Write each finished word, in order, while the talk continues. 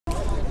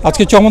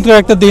আজকে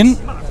চমৎকার একটা দিন।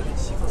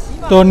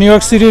 তো নিউ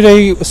ইয়র্ক সিটির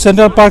এই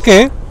সেন্ট্রাল পার্কে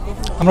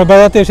আমরা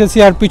বেড়াতে এসেছি,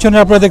 আর পিছনে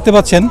আপনারা দেখতে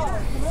পাচ্ছেন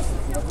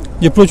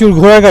যে প্রচুর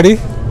ঘোড়া গাড়ি।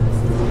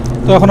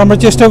 তো এখন আমরা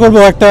চেষ্টা করব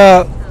একটা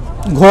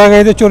ঘোড়া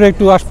গাড়িতে চড়ে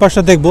একটু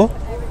আশপাশটা দেখব।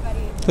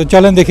 তো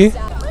চলেন দেখি।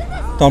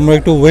 তো আমরা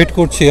একটু ওয়েট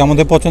করছি,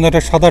 আমাদের পছন্দ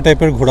একটা সাদা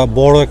টাইপের ঘোড়া,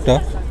 বড় একটা।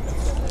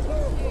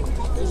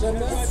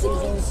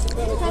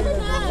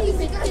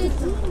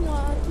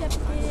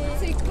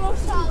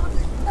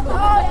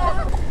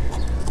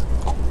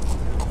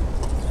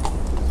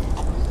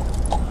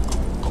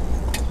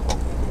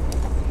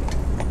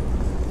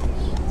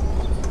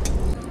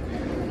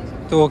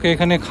 তো ওকে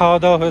এখানে খাওয়া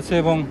দাওয়া হয়েছে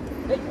এবং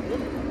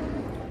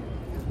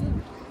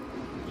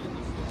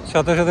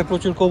সাথে সাথে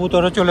প্রচুর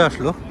কবুতরও চলে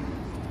আসলো।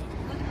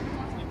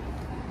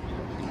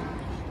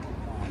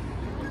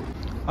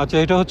 আচ্ছা,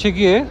 এটা হচ্ছে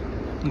গিয়ে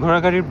ঘোড়া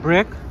গাড়ির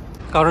ব্রেক।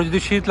 কারো যদি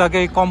শীত লাগে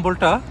এই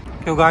কম্বলটা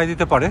কেউ গায়ে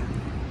দিতে পারে।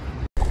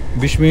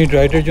 20 মিনিট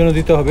রাইডের জন্য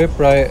দিতে হবে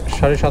প্রায়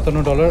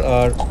 $57.5,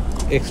 আর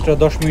এক্সট্রা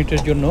 10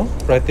 মিনিটের জন্য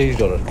প্রায়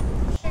 $23।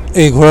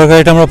 এই ঘোড়া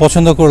গাড়িটা আমরা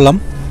পছন্দ করলাম,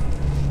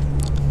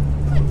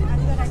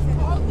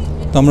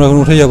 তো আমরা এখন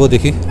উঠে যাব।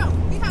 দেখি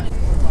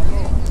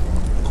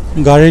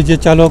গাড়ির যে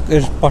চালক,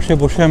 এর পাশে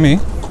বসে আমি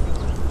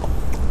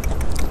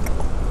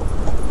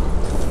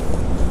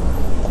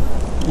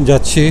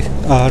যাচ্ছি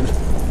আর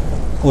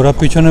ওরা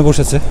পিছনে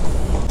বসেছে।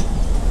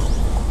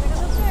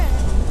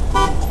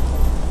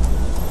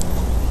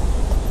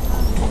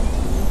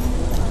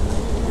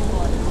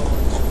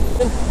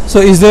 So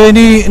is there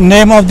any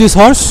name of this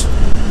horse?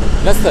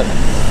 Lester.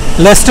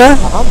 Lester?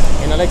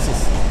 In Alexis.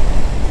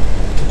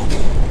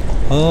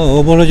 ও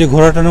বলে যে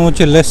ঘোড়াটার নাম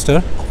হচ্ছে Leicester.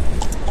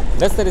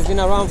 Lester has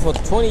been around for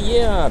 20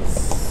 years.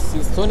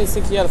 He's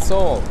 26 years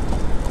old.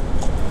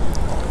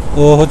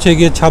 ও হচ্ছে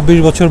গিয়ে 26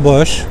 বছর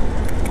বয়স।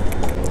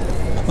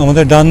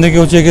 আমাদের ডান দিকে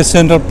হচ্ছে গিয়ে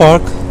সেন্ট্রাল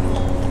পার্ক।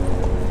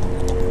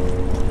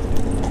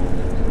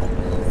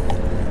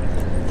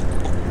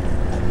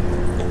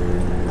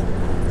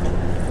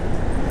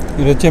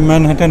 এটা হচ্ছে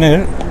ম্যানহাটনের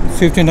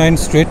 59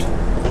 স্ট্রিট।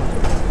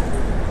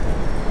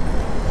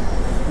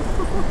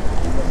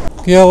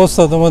 কি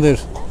অবস্থা তোমাদের?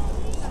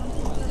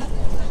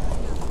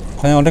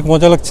 হ্যাঁ, অনেক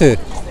মজা লাগছে।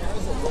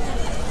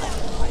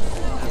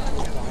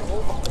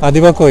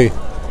 আদিবা কই?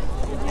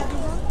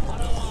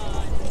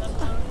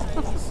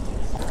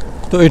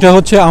 তো এটা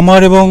হচ্ছে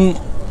আমার এবং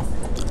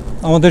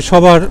আমাদের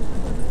সবার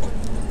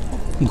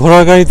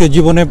ঘোড়া গাড়িতে,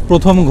 জীবনে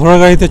প্রথম ঘোড়া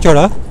গাড়িতে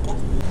চড়া।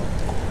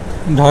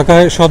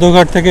 ঢাকায়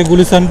সদরঘাট থেকে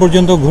গুলিস্তান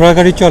পর্যন্ত ঘোড়া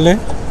গাড়ি চলে।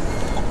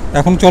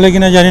 এখন চলে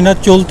কিনা জানি না,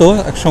 চলতো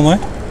এক সময়,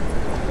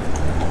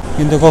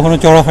 কিন্তু কখনো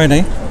চড়া হয়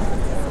নাই।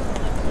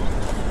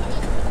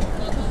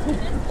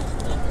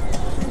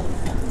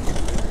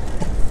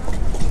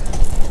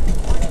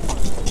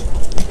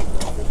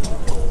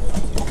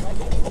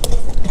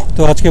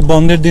 তো আজকে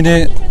বন্ধের দিনে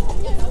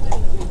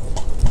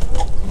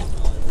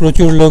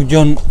প্রচুর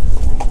লোকজন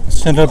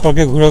সেন্ট্রাল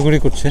পার্কে ঘোরাঘুরি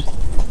করছে।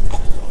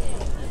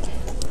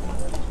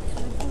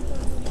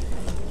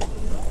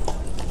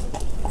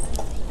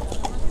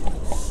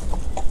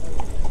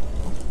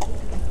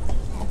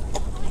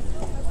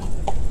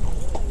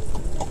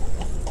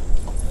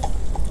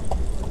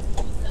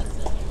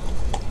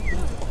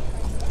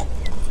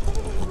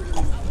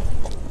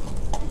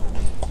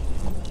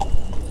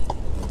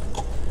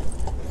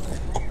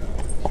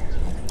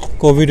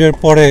 কোভিডের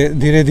পরে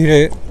ধীরে ধীরে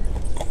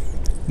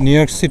নিউ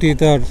ইয়র্ক সিটি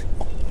তার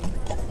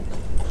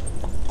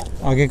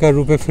আগেকার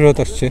রূপে ফেরত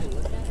আসছে।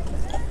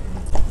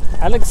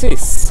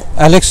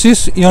 Alexis,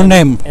 your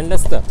name? And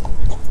Lester.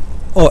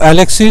 Oh,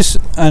 Alexis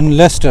and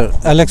Lester.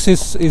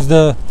 Alexis is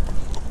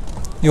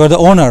you are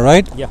the owner,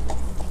 right? Yeah.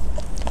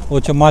 ও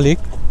হচ্ছে মালিক,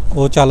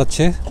 ও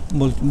চালাচ্ছে।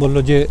 বললো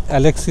যে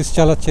অ্যালেক্সিস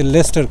চালাচ্ছে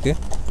লেস্টারকে।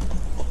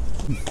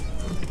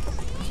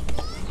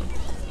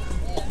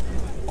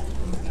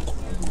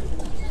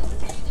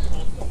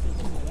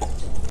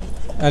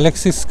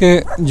 অ্যালেক্সিসকে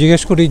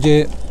জিজ্ঞেস করি যে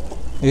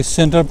এই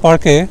সেন্ট্রাল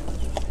পার্কে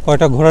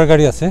কয়টা ঘোড়ার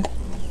গাড়ি আছে।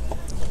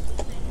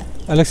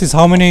 Alexis,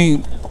 how many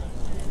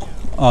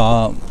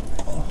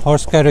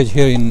horse carriage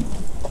here in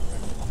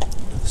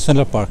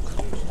Central Park?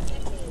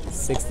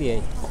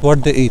 68. What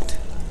they eat?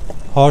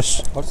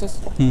 Horses?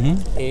 Mm-hmm.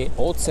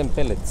 Oats and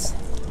pellets.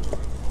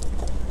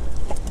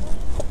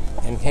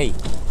 And hay.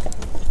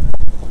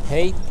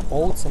 Hay,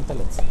 oats and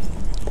pellets.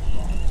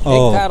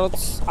 And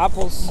carrots,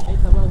 apples.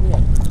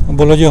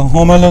 বলো যে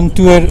হোম অ্যালোন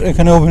 2 এর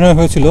এখানে অভিনয়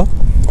হয়েছিল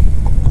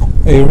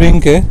এই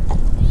রিংকে।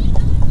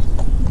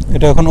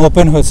 এটা এখন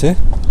ওপেন হয়েছে।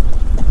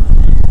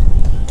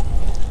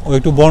 ও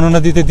একটু বর্ণনা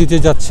দিতে দিতে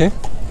যাচ্ছে।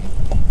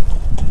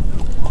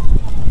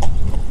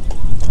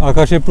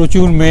 আকাশে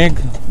প্রচুর মেঘ,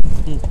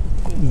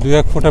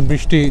 2-1 ফোঁটা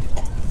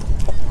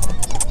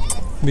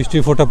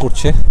বৃষ্টির ফোঁটা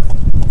পড়ছে।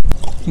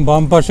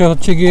 বাম পাশে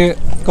হচ্ছে গিয়ে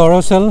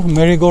ক্যারোসেল,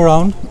 মেরি গো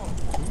রাউন্ড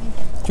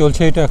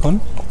চলছে। এটা এখন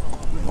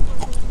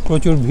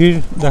প্রচুর ভিড়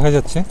দেখা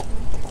যাচ্ছে।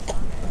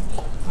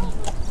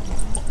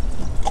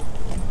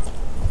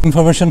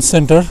 ইনফরমেশন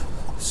সেন্টার,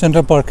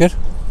 সেন্ট্রাল পার্কের।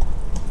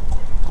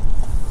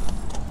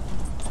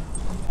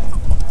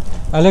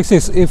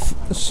 Alexis, if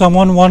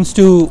someone wants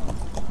to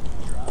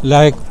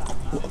like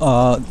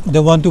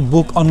they want to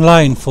book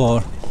online for,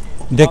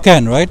 they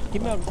can, right?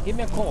 Give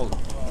me a call.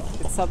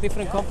 It's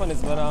different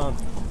companies, but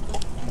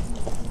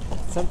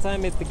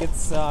sometimes it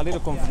gets a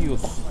little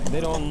confused.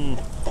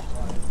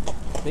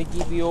 They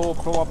give you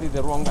probably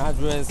the wrong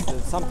address,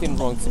 something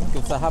wrong.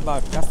 Because I have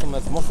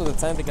customers, most of the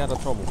time they got a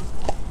trouble.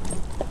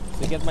 So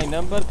you get my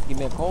number, give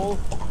me a call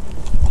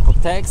or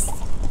text.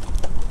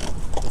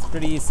 It's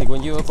pretty easy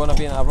when you're gonna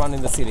be around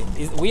in the city.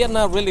 We are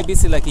not really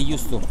busy like it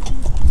used to.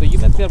 So you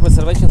get the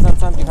reservation,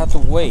 sometimes you have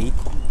to wait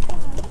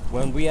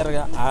when we are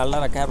a lot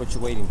of carriage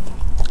waiting.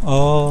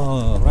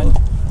 Oh, Right?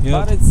 yeah.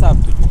 But it's up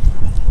to you.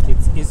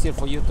 It's easier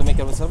for you to make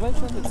a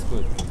reservation, it's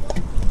good.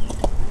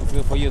 It's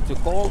good for you to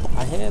call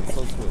ahead, so it's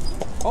good.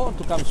 Or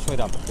to come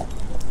straight up.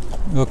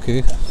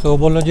 Okay, so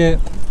বললো যে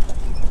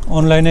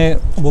অনলাইনে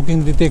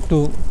booking দিতে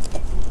একটু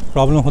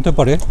problem হতে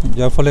পারে,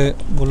 যার ফলে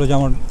বললো যে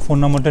আমার ফোন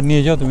নাম্বারটা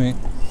নিয়ে যাও, তুমি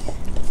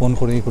ফোন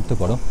করে করতে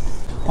পারো।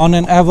 On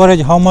an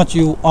average how much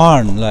you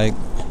earn like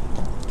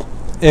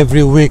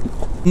every week?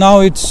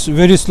 Now it's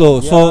very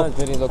slow, so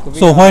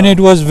when it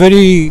was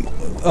very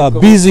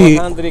busy,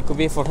 400, it could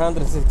be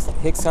 400,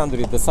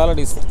 600. The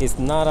salary is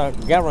not a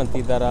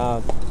guarantee that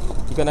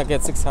you're gonna get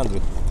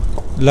 600.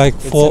 like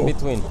It's in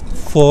between.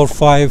 4,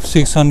 5,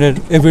 600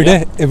 every day?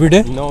 Every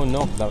day? No,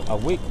 a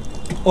week.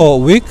 Oh,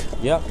 week?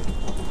 Yeah.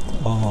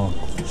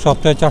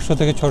 সপ্তাহে 400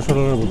 থেকে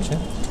 $600 বলছে।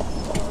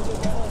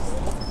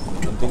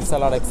 And there's a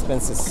lot of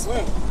expenses.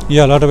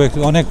 Yeah, a lot of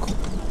অনেক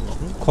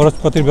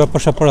খরচপাতির ব্যাপার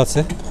স্যাপার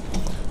আছে।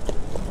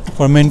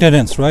 For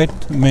maintenance, right?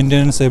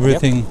 Maintenance,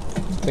 everything.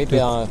 Pay to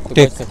take-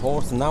 wash the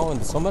horse now in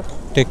the summer.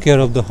 Take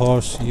care of the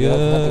horse. You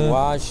have to Yeah.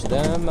 wash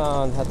them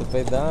and have to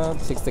pay that,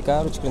 fix the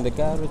carriage, clean the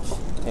carriage.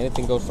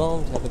 Anything goes wrong,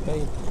 you have to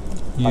pay.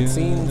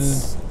 Vaccines,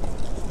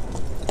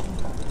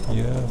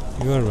 Yeah,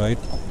 you are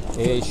right.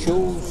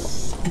 shoes.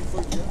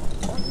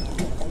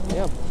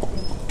 Yeah.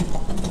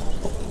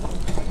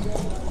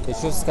 The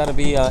shoes gotta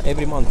be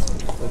every month,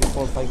 every 4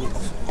 or 5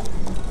 weeks.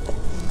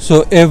 So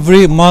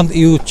every month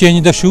you change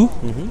the shoe?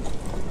 Mm-hmm.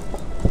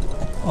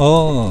 Oh.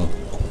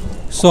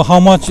 So how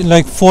much,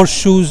 like 4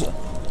 shoes?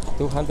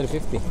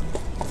 250.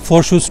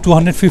 4 shoes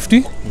 250?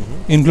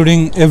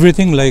 Including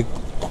everything like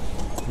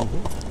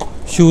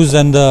shoes and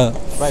the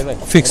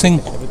Right. fixing?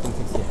 Everything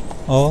fixed,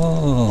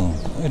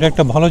 yeah. এটা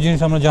একটা ভালো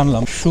জিনিস আমরা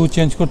জানলাম। শু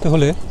change করতে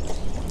হলে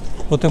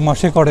প্রত্যেক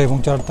মাসে করে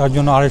এবং তার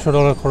জন্য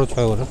 $250 খরচ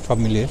হয় ওর সব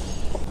মিলিয়ে।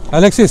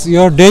 Alexis,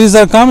 your days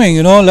are coming,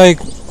 you know, like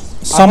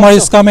summer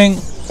is coming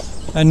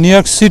and New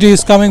York City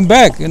is coming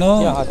back, you know.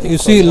 Yeah, I think you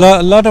so, see yeah.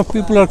 a lot of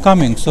people are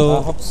coming, I so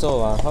hope so. I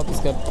hope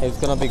it's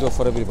gonna be good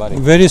for everybody.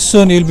 very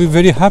soon you'll be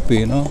very happy,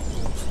 you know. I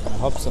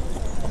hope so.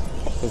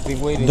 We've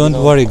been waiting. Don't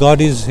worry, God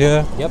is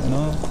here, Yep. you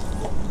know.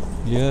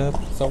 Yeah.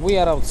 So we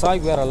are outside, we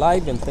are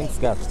alive, and thanks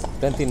God,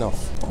 plenty enough.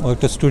 ও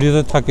একটা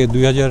স্টুডিওতে থাকে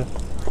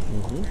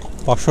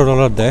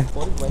 $2,500 দেয়।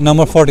 40.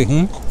 Number 40,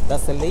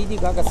 That's the Lady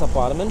Gaga's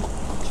apartment.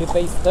 She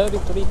pays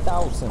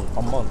 $33,000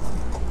 a month.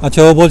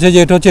 আচ্ছা, ও বলছে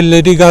যে এটা হচ্ছে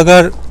lady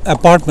গাগার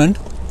apartment.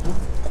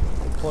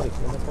 40.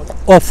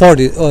 ও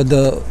 40,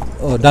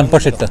 ডান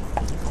পাশেরটা।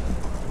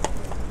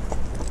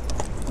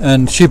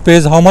 And she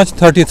pays how much?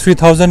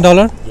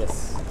 $33,000 Yes.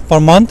 per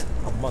month? A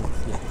month, yeah.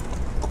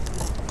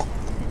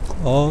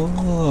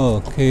 Oh,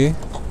 okay.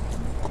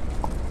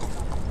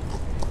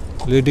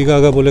 Lady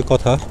Gaga বলে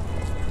কথা।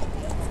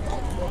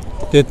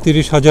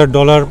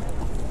 $33,000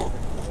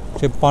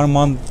 সে পার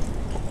মান্থ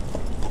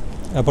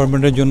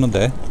অ্যাপার্টমেন্টের জন্য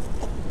দেয়।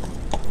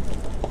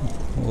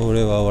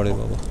 ওরে বাবা রে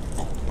বাবা।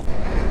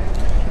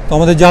 তো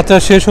আমাদের যাত্রা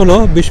শেষ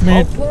হলো,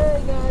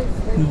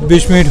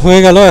 20 মিনিট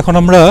হয়ে গেল। এখন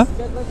আমরা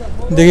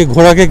দেখি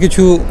ঘোড়াকে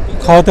কিছু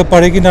খাওয়াতে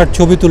পারি কিনা আর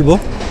ছবি তুলবো।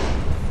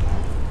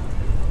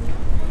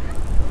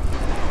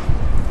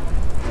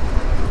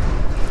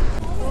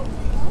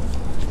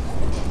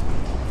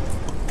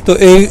 তো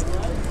এই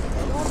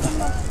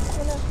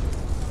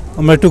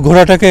আমরা একটু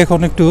ঘোড়াটাকে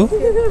এখন একটু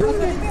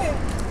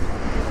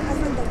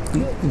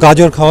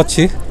গাজর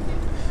খাওয়াচ্ছি,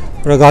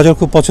 ওরা গাজর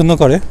খুব পছন্দ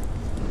করে।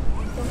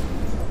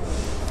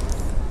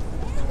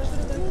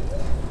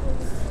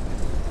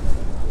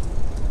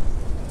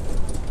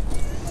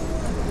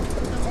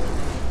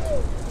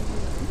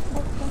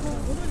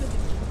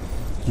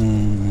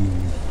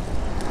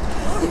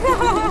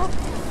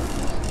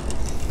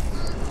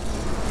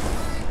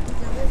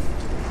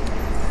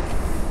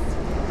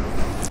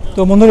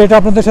 তো বন্ধুরা, এটা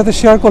আপনাদের সাথে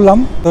শেয়ার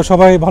করলাম। তো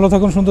সবাই ভালো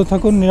থাকুন, সুন্দর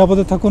থাকুন,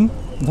 নিরাপদে থাকুন।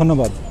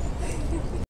 ধন্যবাদ।